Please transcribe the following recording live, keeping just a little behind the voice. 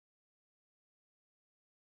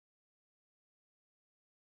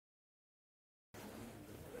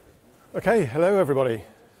Okay, hello everybody.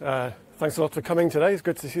 Thanks a lot for coming today. It's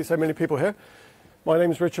good to see so many people here. My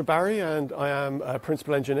name is Richard Barry and I am a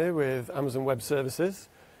Principal Engineer with Amazon Web Services.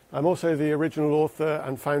 I'm also the original author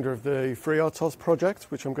and founder of the FreeRTOS project,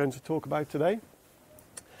 which I'm going to talk about today.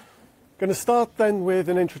 I'm going to start then with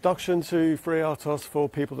an introduction to FreeRTOS for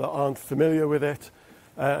people that aren't familiar with it.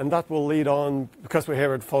 And that will lead on, because we're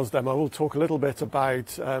here at FOSDEM, I will talk a little bit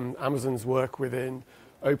about Amazon's work within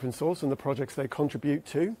open source and the projects they contribute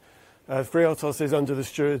to. FreeRTOS is under the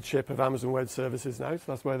stewardship of Amazon Web Services now, so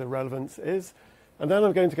that's where the relevance is. And then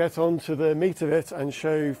I'm going to get on to the meat of it and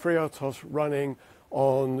show FreeRTOS running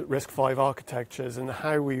on RISC-V architectures and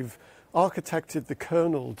how we've architected the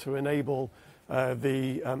kernel to enable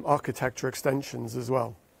the architecture extensions as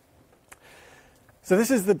well. So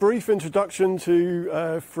this is the brief introduction to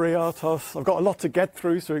FreeRTOS. I've got a lot to get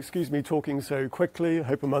through, so excuse me talking so quickly. I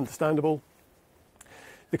hope I'm understandable.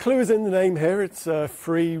 The clue is in the name here. It's a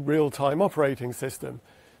free real-time operating system.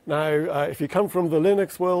 Now, if you come from the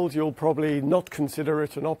Linux world, you'll probably not consider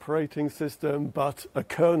it an operating system, but a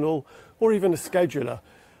kernel or even a scheduler.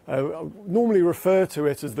 Normally refer to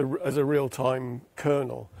it as a real-time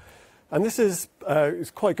kernel. And this is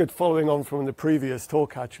quite good following on from the previous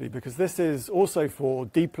talk, actually, because this is also for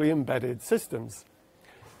deeply embedded systems.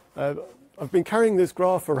 I've been carrying this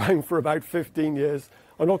graph around for about 15 years.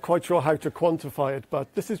 I'm not quite sure how to quantify it,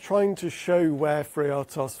 but this is trying to show where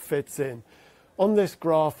FreeRTOS fits in. On this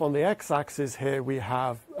graph, on the x-axis here, we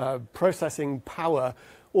have processing power,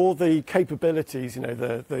 or the capabilities,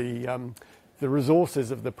 the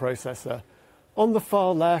resources of the processor. On the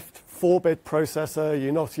far left, 4-bit processor,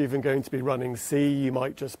 you're not even going to be running C, you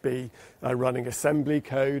might just be running assembly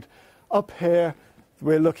code. Up here,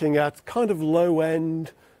 we're looking at kind of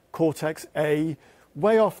low-end Cortex-A.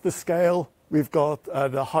 Way off the scale, we've got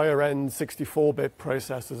the higher-end 64-bit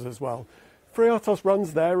processors as well. FreeRTOS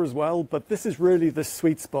runs there as well, but this is really the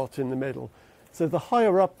sweet spot in the middle. So the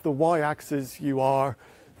higher up the y-axis you are,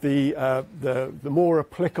 the more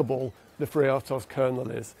applicable the FreeRTOS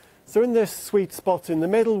kernel is. So in this sweet spot in the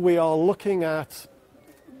middle, we are looking at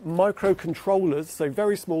microcontrollers, so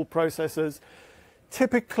very small processors,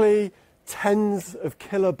 typically tens of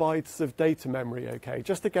kilobytes of data memory, okay?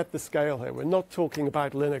 Just to get the scale here, we're not talking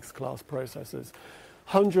about Linux class processors.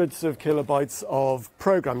 Hundreds of kilobytes of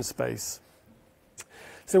program space.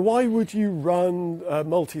 So why would you run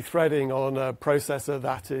multi-threading on a processor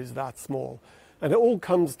that is that small? And it all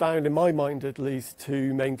comes down, in my mind at least,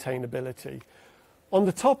 to maintainability. On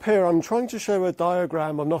the top here, I'm trying to show a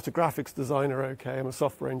diagram. I'm not a graphics designer, okay? I'm a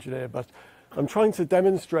software engineer, but I'm trying to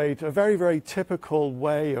demonstrate a very, very typical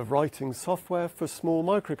way of writing software for small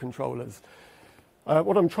microcontrollers.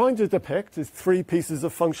 What I'm trying to depict is 3 pieces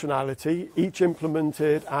of functionality, each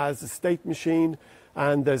implemented as a state machine,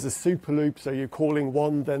 and there's a super loop, so you're calling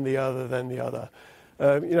one, then the other, then the other.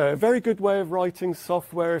 A very good way of writing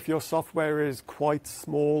software if your software is quite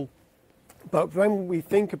small. But when we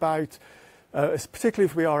think about particularly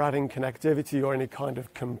if we are adding connectivity or any kind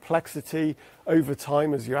of complexity over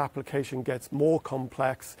time as your application gets more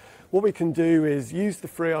complex, what we can do is use the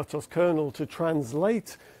FreeRTOS kernel to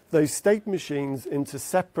translate those state machines into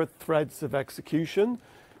separate threads of execution,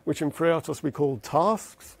 which in FreeRTOS we call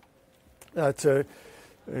tasks, to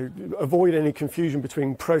avoid any confusion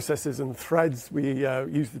between processes and threads. We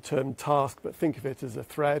use the term task, but think of it as a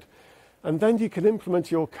thread. And then you can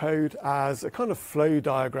implement your code as a kind of flow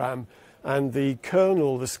diagram, and the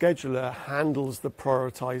kernel, the scheduler, handles the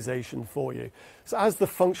prioritization for you. So as the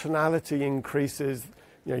functionality increases,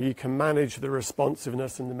 you can manage the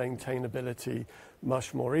responsiveness and the maintainability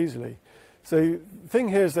much more easily. So the thing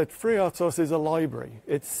here is that FreeRTOS is a library.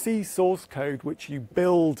 It's C source code which you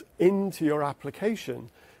build into your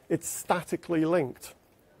application. It's statically linked.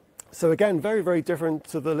 So again, very, very different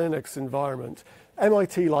to the Linux environment.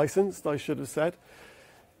 MIT licensed, I should have said.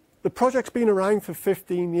 The project's been around for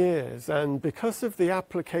 15 years, and because of the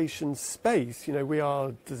application space, we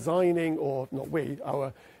are designing, or not we,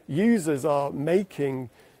 our users are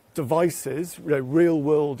making devices,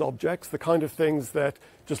 real-world objects, the kind of things that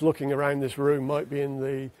just looking around this room might be in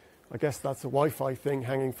the, I guess that's a Wi-Fi thing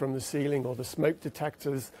hanging from the ceiling, or the smoke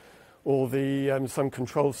detectors, or the some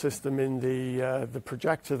control system in the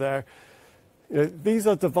projector there. These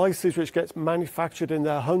are devices which get manufactured in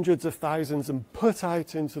their hundreds of thousands and put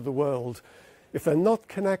out into the world. If they're not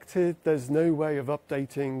connected, there's no way of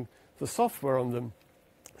updating the software on them.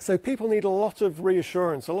 So people need a lot of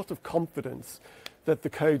reassurance, a lot of confidence that the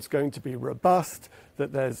code's going to be robust,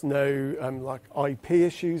 that there's no IP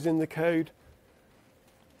issues in the code,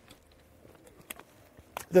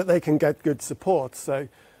 that they can get good support. So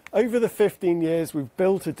over the 15 years, we've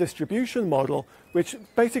built a distribution model which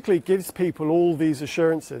basically gives people all these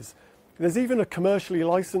assurances. There's even a commercially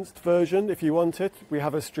licensed version if you want it. We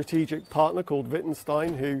have a strategic partner called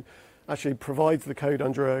Wittgenstein who actually provides the code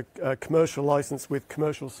under a commercial license with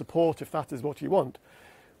commercial support if that is what you want.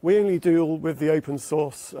 We only deal with the open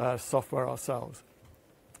source software ourselves.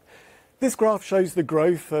 This graph shows the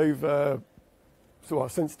growth over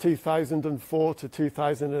since 2004 to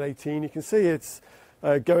 2018. You can see it's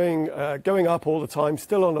going up all the time,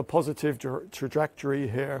 still on a positive trajectory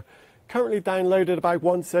here. Currently downloaded about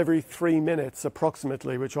once every 3 minutes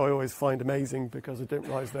approximately, which I always find amazing because I didn't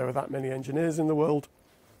realize there are that many engineers in the world.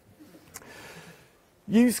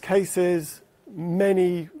 Use cases,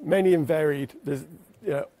 many and varied. There's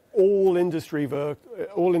all industry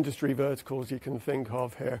verticals you can think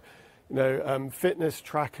of here. Fitness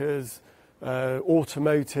trackers,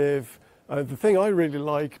 automotive. The thing I really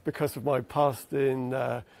like because of my past in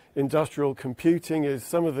industrial computing is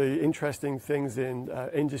some of the interesting things in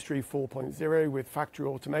Industry 4.0 with factory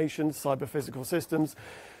automation, cyber physical systems.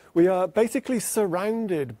 We are basically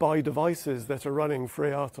surrounded by devices that are running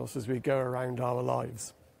FreeRTOS as we go around our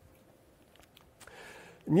lives.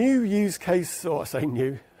 New use case, or I say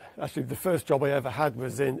new, actually the first job I ever had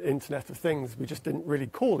was in Internet of Things. We just didn't really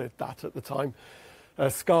call it that at the time,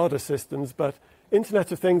 SCADA systems, but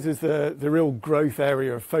Internet of Things is the real growth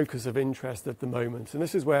area of focus of interest at the moment, and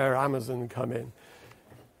this is where Amazon come in.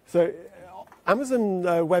 So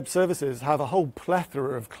Amazon Web Services have a whole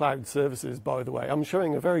plethora of cloud services, by the way. I'm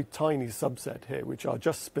showing a very tiny subset here, which are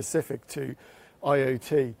just specific to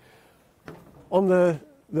IoT. On the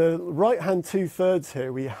right-hand 2/3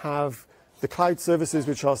 here, we have the cloud services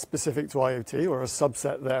which are specific to IoT, or a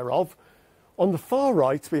subset thereof. On the far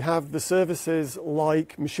right, we have the services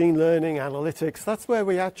like machine learning, analytics. That's where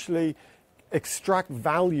we actually extract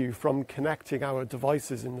value from connecting our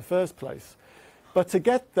devices in the first place. But to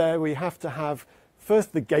get there, we have to have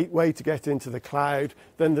first the gateway to get into the cloud,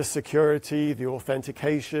 then the security, the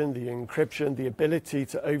authentication, the encryption, the ability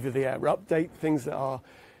to over-the-air update things that are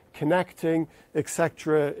connecting,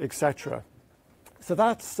 etc., etc. So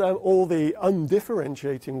that's all the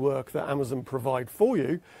undifferentiating work that Amazon provide for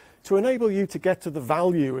you to enable you to get to the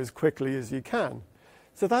value as quickly as you can.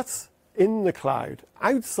 So that's in the cloud.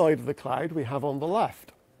 Outside of the cloud, we have on the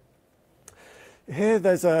left. Here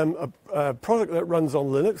there's a product that runs on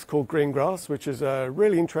Linux called Greengrass, which is a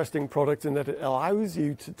really interesting product in that it allows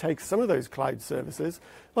you to take some of those cloud services,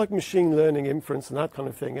 like machine learning, inference, and that kind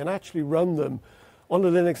of thing, and actually run them on a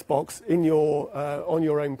Linux box in on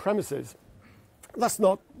your own premises. That's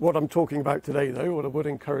not what I'm talking about today, though, but I would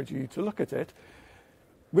encourage you to look at it.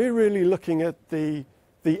 We're really looking at the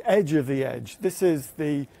edge of the edge. This is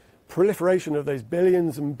the proliferation of those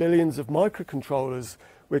billions and billions of microcontrollers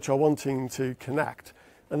which are wanting to connect.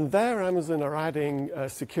 And there Amazon are adding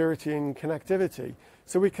security and connectivity.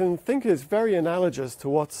 So we can think it's very analogous to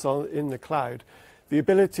what's in the cloud. The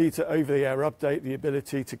ability to over-the-air update, the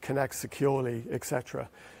ability to connect securely, etc.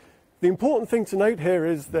 The important thing to note here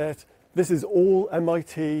is that this is all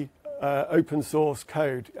MIT open source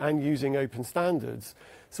code and using open standards.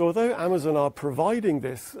 So although Amazon are providing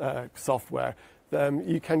this software,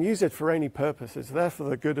 you can use it for any purpose. It's there for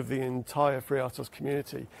the good of the entire FreeRTOS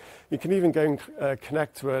community. You can even go and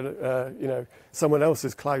connect to someone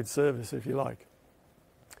else's cloud service if you like.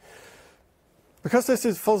 Because this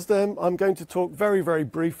is FOSDEM, I'm going to talk very, very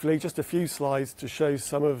briefly, just a few slides to show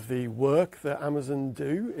some of the work that Amazon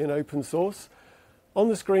do in open source. On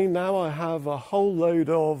the screen now, I have a whole load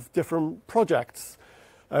of different projects.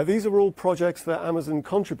 These are all projects that Amazon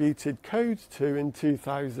contributed code to in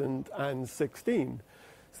 2016.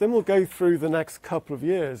 So then we'll go through the next couple of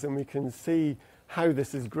years and we can see how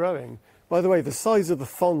this is growing. By the way, the size of the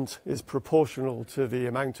font is proportional to the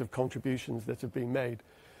amount of contributions that have been made.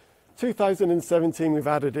 2017, we've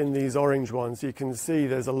added in these orange ones. You can see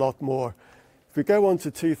there's a lot more. If we go on to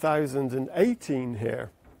 2018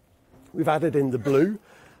 here, we've added in the blue.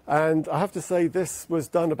 And I have to say this was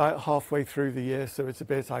done about halfway through the year, so it's a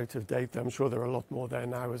bit out of date. I'm sure there are a lot more there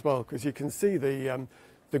now as well, because you can see the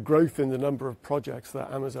growth in the number of projects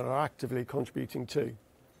that Amazon are actively contributing to.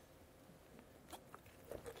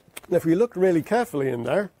 Now, if we look really carefully in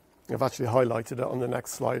there, I've actually highlighted it on the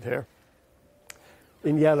next slide here.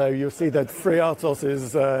 In yellow, you'll see that FreeRTOS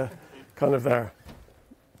is kind of there.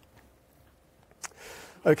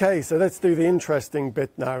 Okay, so let's do the interesting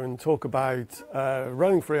bit now and talk about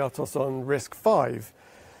running FreeRTOS on RISC-V.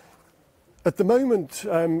 At the moment,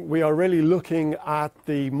 we are really looking at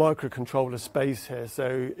the microcontroller space here.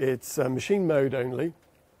 So it's machine mode only.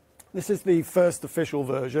 This is the first official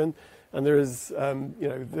version. And there is,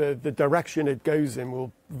 the direction it goes in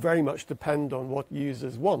will very much depend on what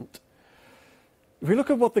users want. If we look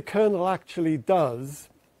at what the kernel actually does,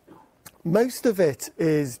 most of it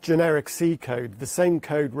is generic C code. The same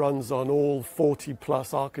code runs on all 40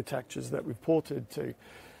 plus architectures that we've ported to.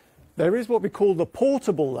 There is what we call the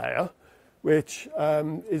portable layer, which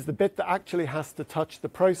is the bit that actually has to touch the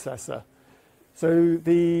processor. So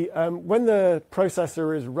when the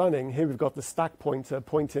processor is running, here we've got the stack pointer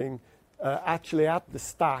pointing actually at the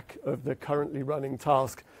stack of the currently running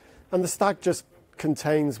task. And the stack just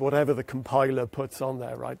contains whatever the compiler puts on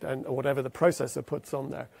there, right? And whatever the processor puts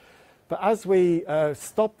on there. But as we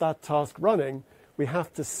stop that task running, we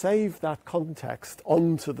have to save that context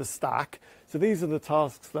onto the stack. So these are the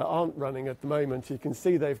tasks that aren't running at the moment. You can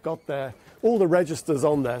see they've got all the registers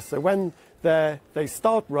on there. So when they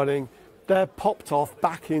start running, they're popped off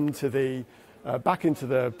back into the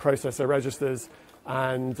processor registers,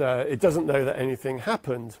 and it doesn't know that anything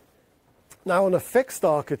happened. Now, on a fixed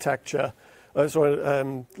architecture,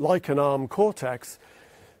 like an ARM Cortex,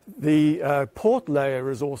 the port layer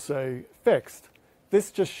is also fixed.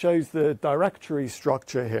 This just shows the directory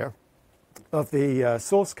structure here of the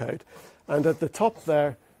source code. And at the top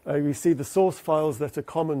there, we see the source files that are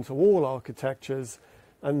common to all architectures.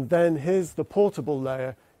 And then here's the portable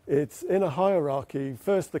layer. It's in a hierarchy.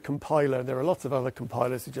 First, the compiler. There are lots of other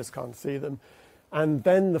compilers, you just can't see them. And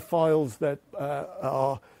then the files that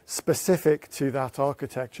are specific to that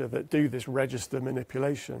architecture that do this register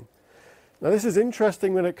manipulation. Now, this is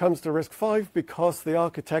interesting when it comes to RISC-V because the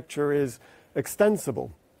architecture is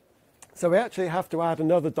extensible. So we actually have to add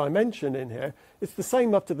another dimension in here. It's the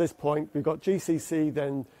same up to this point. We've got GCC,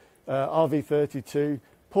 then RV32,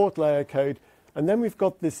 port layer code, and then we've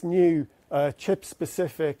got this new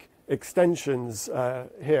chip-specific extensions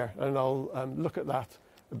here, and I'll look at that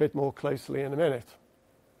a bit more closely in a minute.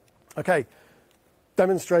 Okay,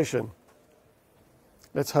 demonstration.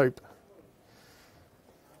 Let's hope.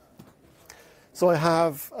 So I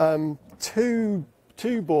have two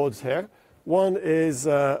boards here. One is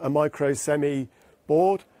a micro semi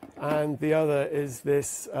board, and the other is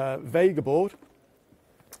this Vega board.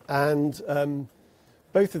 And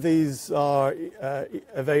both of these are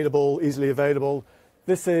easily available.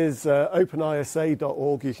 This is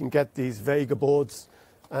openisa.org. You can get these Vega boards.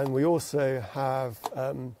 And we also have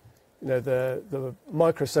the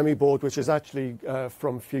micro semi board, which is actually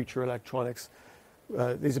from Future Electronics.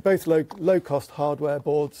 These are both low-cost hardware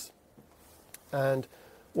boards. And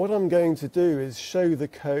what I'm going to do is show the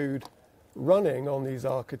code running on these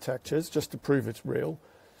architectures just to prove it's real.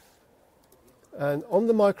 And on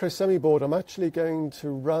the micro semi board, I'm actually going to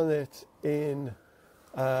run it in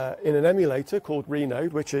an emulator called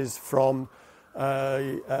Renode, which is from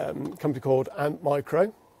a company called Ant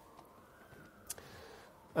Micro.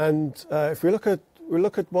 And if we look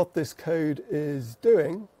at what this code is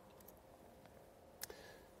doing,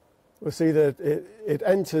 we'll see that it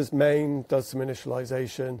enters main, does some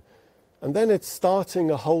initialization, and then it's starting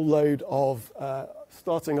a whole load of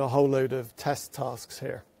test tasks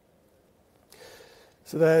here.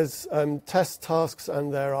 So there's test tasks,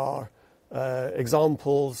 and there are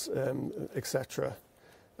examples, etc.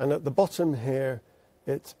 And at the bottom here,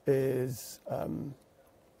 it is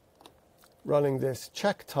running this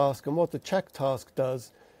check task, and what the check task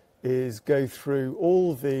does is go through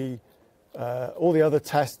all the other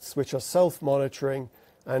tests which are self-monitoring,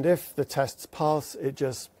 and if the tests pass, it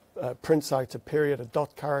just prints out a period, a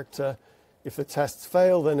dot character. If the tests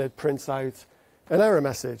fail, then it prints out an error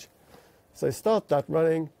message. So start that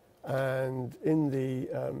running, and in the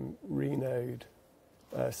Renode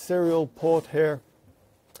serial port here,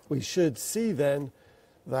 we should see then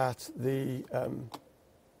that the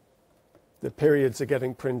periods are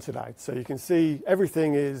getting printed out. So you can see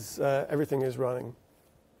everything is running.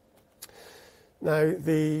 Now,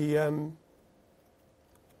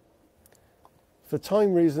 for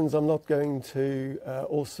time reasons, I'm not going to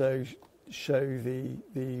also show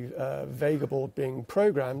the Vega board being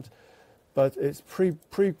programmed, but it's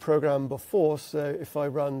pre-programmed before. So if I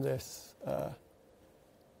run this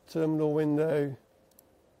terminal window,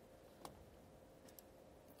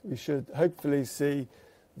 we should hopefully see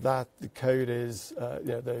that the code is,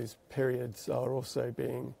 those periods are also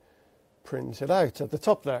being printed out at the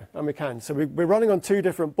top there, and we can. So we're running on two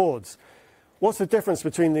different boards. What's the difference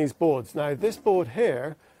between these boards? Now, this board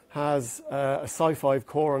here has a Sci5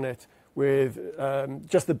 core on it with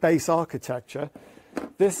just the base architecture.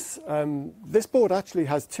 This board actually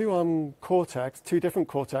has two different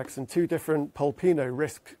Cortex, and two different Pulpino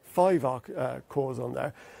RISC-V cores on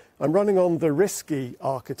there. I'm running on the RISC-V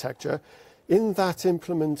architecture. In that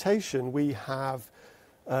implementation, we have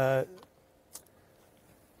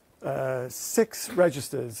 6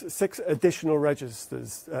 registers, 6 additional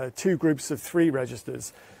registers, 2 groups of 3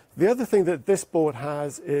 registers. The other thing that this board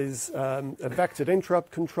has is a vectored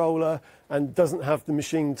interrupt controller and doesn't have the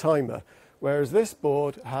machine timer, whereas this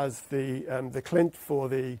board has the clint for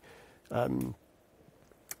the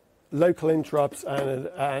local interrupts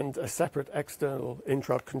and a separate external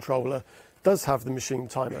interrupt controller does have the machine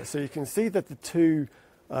timer. So you can see that the two,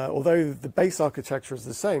 although the base architecture is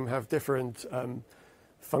the same, have different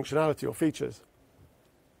functionality or features.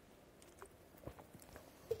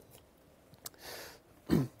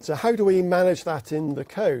 So how do we manage that in the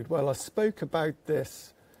code? Well, I spoke about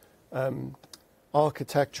this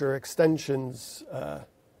architecture extensions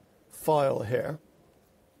file here.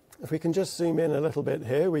 If we can just zoom in a little bit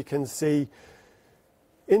here, we can see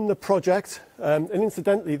in the project, and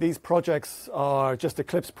incidentally, these projects are just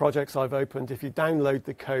Eclipse projects I've opened. If you download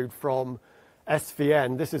the code from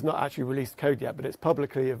SVN, this is not actually released code yet, but it's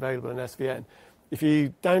publicly available in SVN. If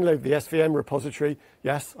you download the SVN repository,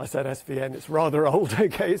 yes, I said SVN, it's rather old,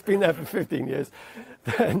 okay, it's been there for 15 years,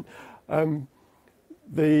 then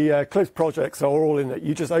the Eclipse projects are all in it.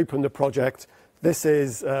 You just open the project. This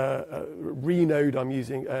is Renode I'm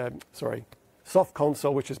using, Soft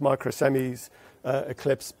Console, which is Microsemi's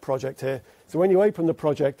Eclipse project here. So when you open the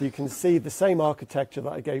project, you can see the same architecture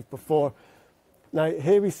that I gave before. Now,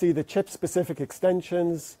 here we see the chip-specific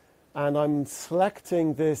extensions, and I'm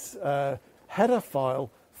selecting this header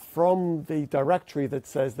file from the directory that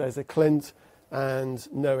says there's a clint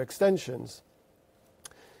and no extensions.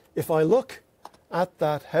 If I look at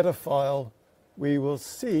that header file, we will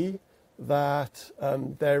see that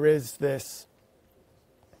there is this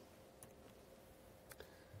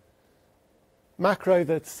macro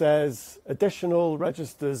that says additional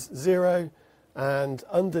registers 0, and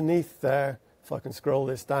underneath there, if I can scroll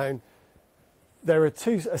this down, there are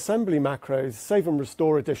 2 assembly macros, save and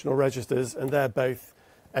restore additional registers, and they're both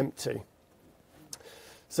empty.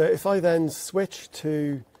 So if I then switch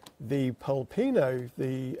to the Pulpino,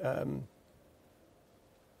 the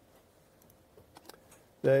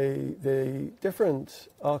different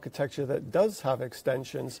architecture that does have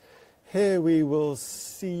extensions, here we will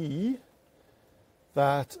see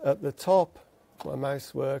that at the top, my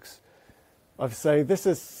mouse works, I've said this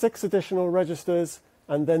is 6 additional registers,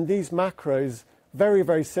 and then these macros, very,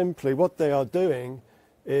 very simply, what they are doing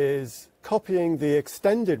is copying the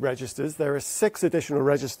extended registers. There are 6 additional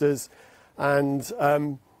registers, and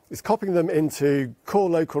it's copying them into core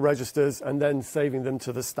local registers and then saving them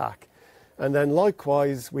to the stack. And then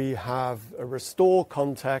likewise, we have a restore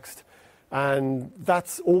context, and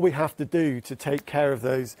that's all we have to do to take care of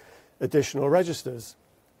those additional registers.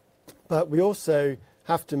 But we also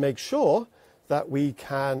have to make sure that we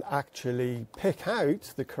can actually pick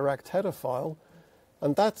out the correct header file,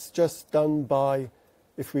 and that's just done by,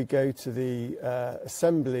 if we go to the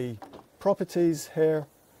assembly properties here,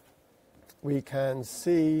 we can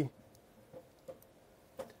see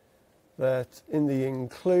that in the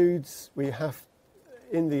includes, we have,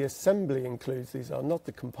 in the assembly includes, these are not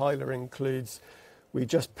the compiler includes, we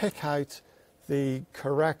just pick out the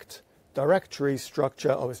correct directory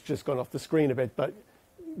structure. Oh, it's just gone off the screen a bit, but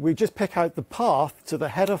we just pick out the path to the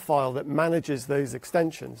header file that manages those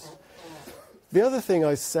extensions. The other thing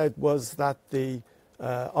I said was that the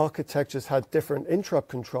architectures had different interrupt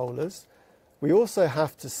controllers. We also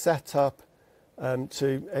have to set up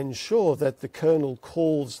to ensure that the kernel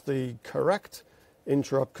calls the correct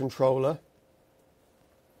interrupt controller.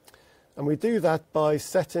 And we do that by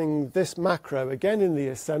setting this macro, again in the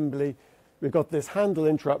assembly. We've got this handle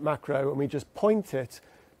interrupt macro, and we just point it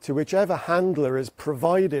to whichever handler is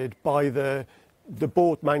provided by the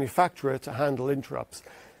board manufacturer to handle interrupts.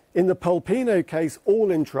 In the Pulpino case, all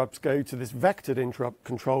interrupts go to this vectored interrupt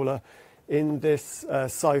controller. In this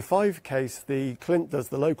Sci5 case, the clint does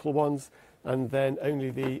the local ones, and then only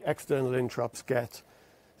the external interrupts get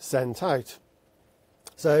sent out.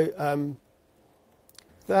 So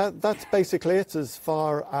that's basically it as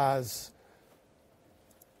far as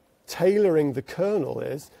tailoring the kernel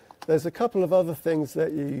is. There's a couple of other things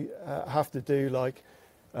that you have to do, like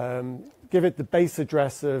give it the base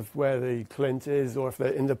address of where the clint is, or if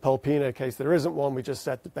in the Pulpino case there isn't one, we just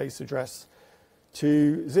set the base address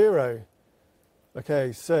to 0.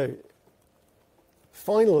 Okay, so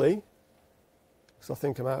finally, because I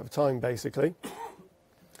think I'm out of time basically. Still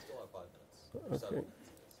have 5 minutes. Okay.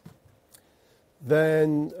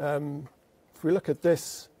 Then if we look at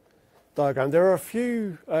this diagram, there are a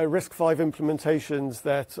few RISC-V implementations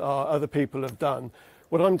that other people have done.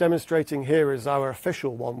 What I'm demonstrating here is our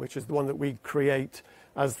official one, which is the one that we create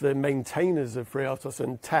as the maintainers of FreeRTOS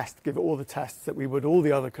and test, give it all the tests that we would all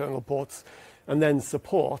the other kernel ports. and then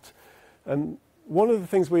support. One of the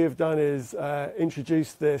things we have done is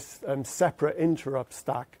introduce this separate interrupt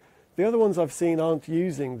stack. The other ones I've seen aren't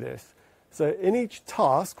using this. So in each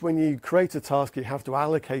task, when you create a task, you have to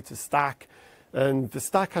allocate a stack, and the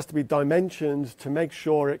stack has to be dimensioned to make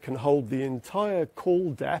sure it can hold the entire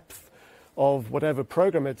call depth of whatever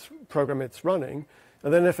program it's running.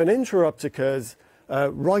 And then if an interrupt occurs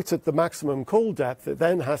right at the maximum call depth, it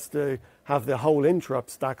then has to have the whole interrupt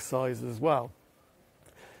stack size as well.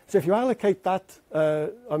 So if you allocate that,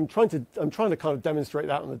 I'm trying to kind of demonstrate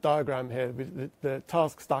that on the diagram here, with the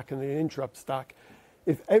task stack and the interrupt stack.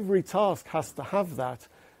 If every task has to have that,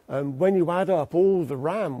 when you add up all the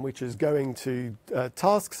RAM which is going to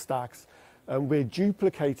task stacks, we're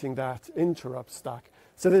duplicating that interrupt stack.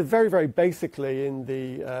 So they're very, very basically, in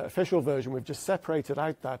the official version, we've just separated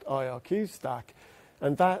out that IRQ stack,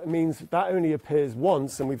 and that means that only appears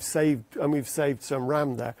once, and we've saved some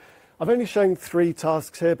RAM there. I've only shown 3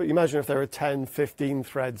 tasks here, but you imagine if there are 10, 15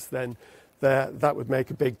 threads, then that would make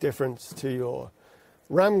a big difference to your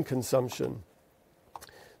RAM consumption.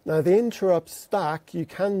 Now, the interrupt stack, you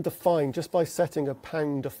can define, just by setting a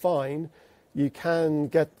 #define, you can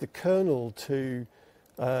get the kernel to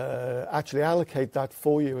actually allocate that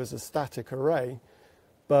for you as a static array.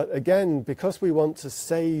 But again, because we want to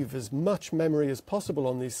save as much memory as possible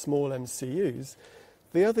on these small MCUs,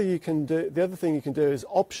 the other thing you can do is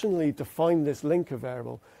optionally define this linker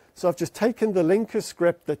variable. So I've just taken the linker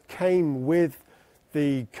script that came with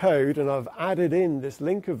the code, and I've added in this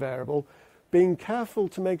linker variable, being careful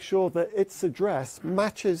to make sure that its address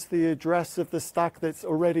matches the address of the stack that's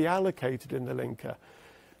already allocated in the linker.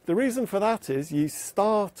 The reason for that is you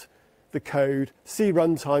start the code, C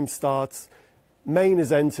runtime starts, main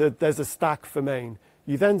is entered, there's a stack for main.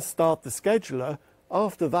 You then start the scheduler.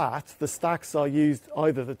 After that, the stacks are used,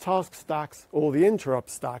 either the task stacks or the interrupt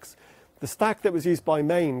stacks. The stack that was used by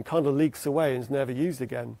main kind of leaks away and is never used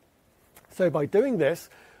again. So by doing this,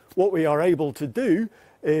 what we are able to do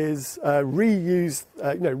is reclaim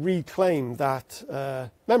that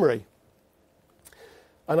memory.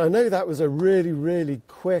 And I know that was a really, really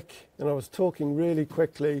quick, and I was talking really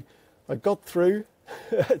quickly. I got through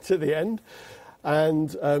to the end,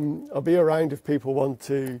 and I'll be around if people want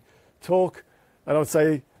to talk. And I would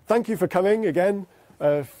say thank you for coming again.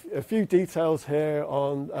 A few details here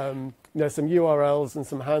on some URLs and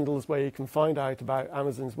some handles where you can find out about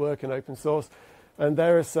Amazon's work in open source. And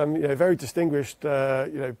there are some very distinguished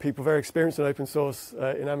people, very experienced in open source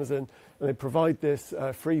in Amazon, and they provide this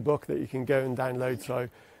free book that you can go and download. So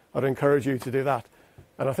I'd encourage you to do that.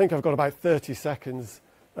 And I think I've got about 30 seconds,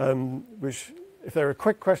 which if there are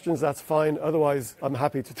quick questions, that's fine. Otherwise, I'm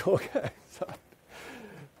happy to talk. So,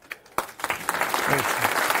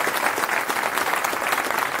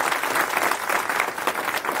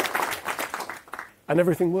 and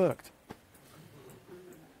everything worked.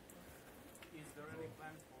 Is there any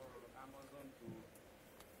plan for Amazon to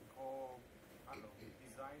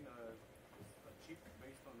design a chip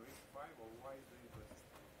based on RISC-V, or why is there interest?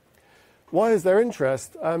 Why is there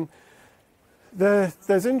interest?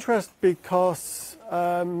 There's interest because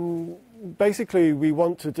basically we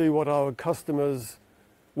want to do what our customers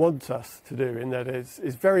want us to do, in that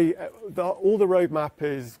all the roadmap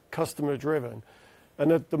is customer driven.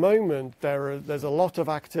 And at the moment, there's a lot of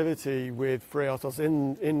activity with FreeRTOS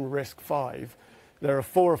in RISC-V. There are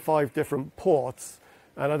 4 or 5 different ports,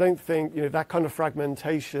 and I don't think that kind of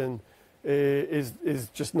fragmentation is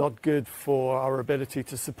just not good for our ability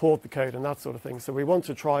to support the code and that sort of thing. So we want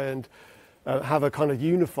to try and have a kind of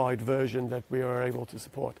unified version that we are able to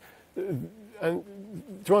support. And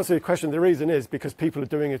to answer your question, the reason is because people are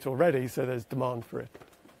doing it already, so there's demand for it.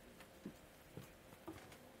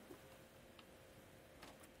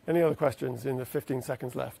 Any other questions in the 15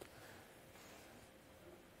 seconds left?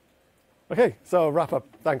 Okay, so I'll wrap up.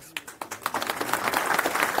 Thanks.